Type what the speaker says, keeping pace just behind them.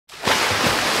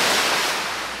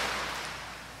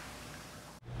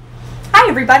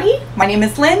everybody, my name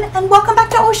is Lynn and welcome back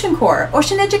to OceanCore,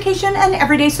 ocean education and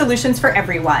everyday solutions for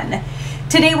everyone.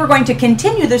 Today we're going to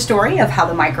continue the story of how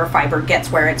the microfiber gets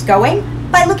where it's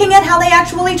going by looking at how they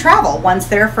actually travel once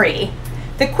they're free.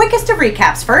 The quickest of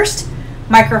recaps first.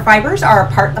 Microfibers are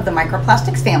a part of the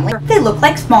microplastics family. They look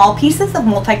like small pieces of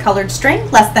multicolored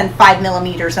string, less than 5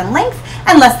 millimeters in length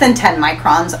and less than 10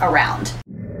 microns around.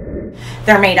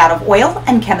 They're made out of oil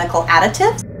and chemical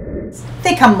additives.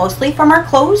 They come mostly from our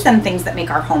clothes and things that make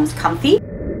our homes comfy.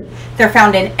 They're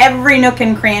found in every nook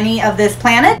and cranny of this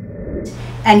planet.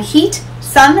 And heat,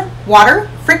 sun, water,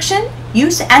 friction,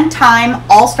 use, and time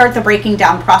all start the breaking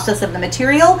down process of the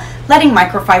material, letting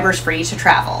microfibers free to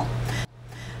travel.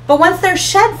 But once they're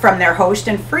shed from their host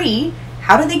and free,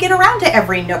 how do they get around to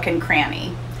every nook and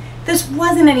cranny? This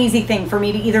wasn't an easy thing for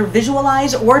me to either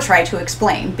visualize or try to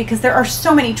explain because there are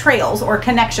so many trails or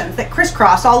connections that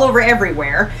crisscross all over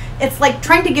everywhere. It's like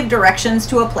trying to give directions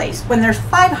to a place when there's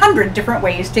 500 different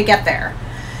ways to get there.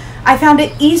 I found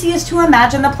it easiest to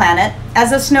imagine the planet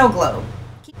as a snow globe.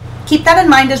 Keep that in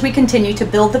mind as we continue to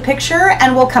build the picture,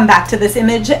 and we'll come back to this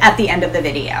image at the end of the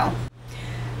video.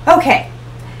 Okay,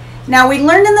 now we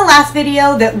learned in the last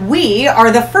video that we are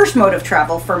the first mode of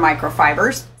travel for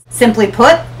microfibers. Simply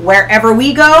put, wherever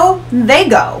we go, they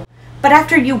go. But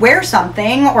after you wear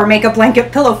something or make a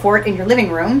blanket pillow fort in your living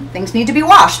room, things need to be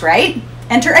washed, right?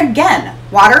 Enter again,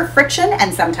 water, friction,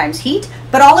 and sometimes heat,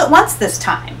 but all at once this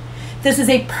time. This is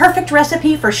a perfect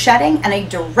recipe for shedding and a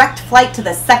direct flight to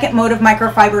the second mode of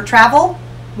microfiber travel,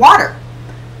 water.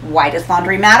 Why does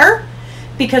laundry matter?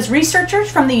 Because researchers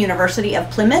from the University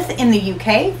of Plymouth in the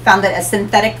UK found that as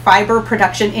synthetic fiber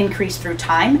production increased through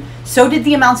time, so did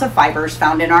the amounts of fibers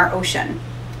found in our ocean.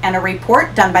 And a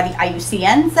report done by the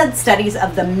IUCN said studies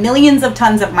of the millions of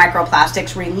tons of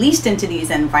microplastics released into these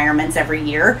environments every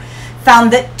year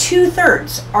found that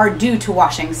 2/3 are due to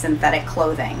washing synthetic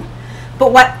clothing.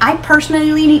 But what I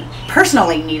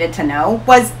personally needed to know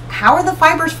was, how are the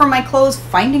fibers from my clothes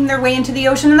finding their way into the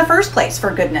ocean in the first place,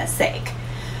 for goodness sake?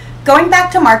 Going back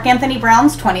to Mark Anthony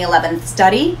Browne's 2011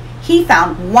 study, he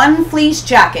found one fleece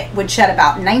jacket would shed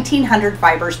about 1,900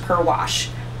 fibers per wash.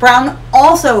 Browne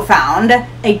also found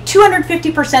a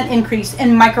 250% increase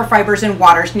in microfibers in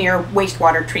waters near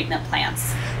wastewater treatment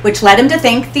plants, which led him to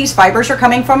think these fibers are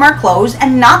coming from our clothes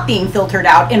and not being filtered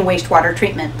out in wastewater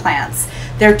treatment plants.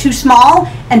 They're too small,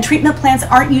 and treatment plants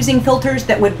aren't using filters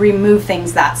that would remove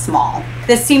things that small.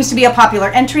 This seems to be a popular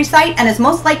entry site and is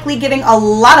most likely giving a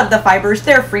lot of the fibers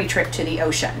their free trip to the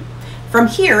ocean. From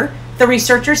here, the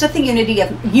researchers at the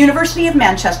University of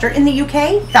Manchester in the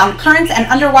UK found currents and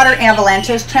underwater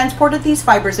avalanches transported these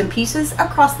fibers in pieces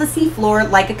across the seafloor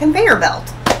like a conveyor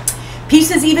belt.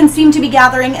 Pieces even seem to be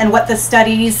gathering in what the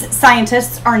study's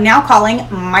scientists are now calling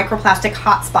microplastic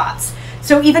hotspots.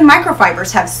 So even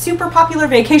microfibers have super popular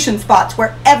vacation spots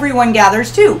where everyone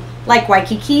gathers too, like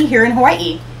Waikiki here in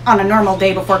Hawaii, on a normal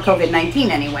day before COVID-19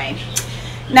 anyway.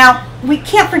 Now, we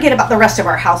can't forget about the rest of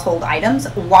our household items.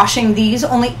 Washing these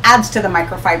only adds to the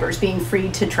microfibers being free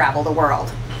to travel the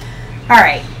world. All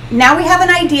right, now we have an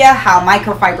idea how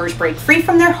microfibers break free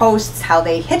from their hosts, how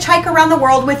they hitchhike around the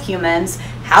world with humans,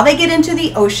 how they get into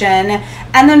the ocean,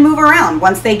 and then move around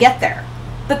once they get there.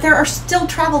 But there are still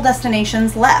travel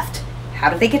destinations left. How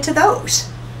do they get to those?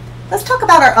 Let's talk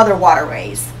about our other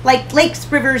waterways, like lakes,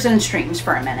 rivers, and streams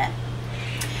for a minute.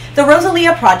 The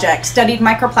Rozalia Project studied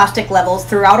microplastic levels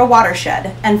throughout a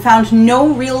watershed and found no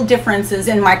real differences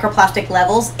in microplastic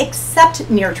levels except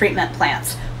near treatment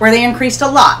plants, where they increased a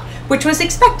lot, which was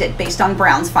expected based on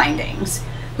Browne's findings,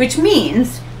 which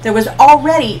means there was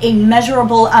already a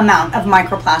measurable amount of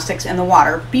microplastics in the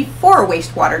water before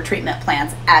wastewater treatment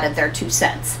plants added their 2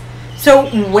 cents. So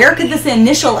where could this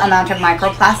initial amount of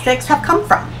microplastics have come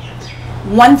from?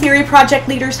 One theory project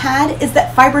leaders had is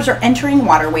that fibers are entering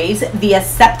waterways via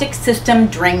septic system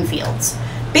drain fields.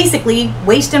 Basically,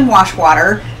 waste and wash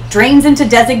water drains into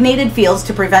designated fields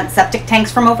to prevent septic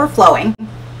tanks from overflowing.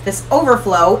 This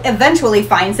overflow eventually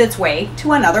finds its way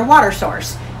to another water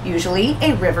source, usually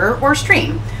a river or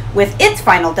stream, with its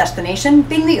final destination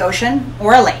being the ocean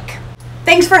or a lake.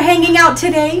 Thanks for hanging out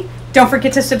today. Don't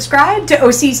forget to subscribe to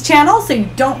OC's channel so you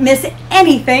don't miss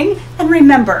anything. And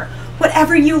remember,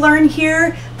 whatever you learn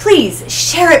here, please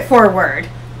share it forward.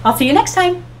 I'll see you next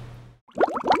time.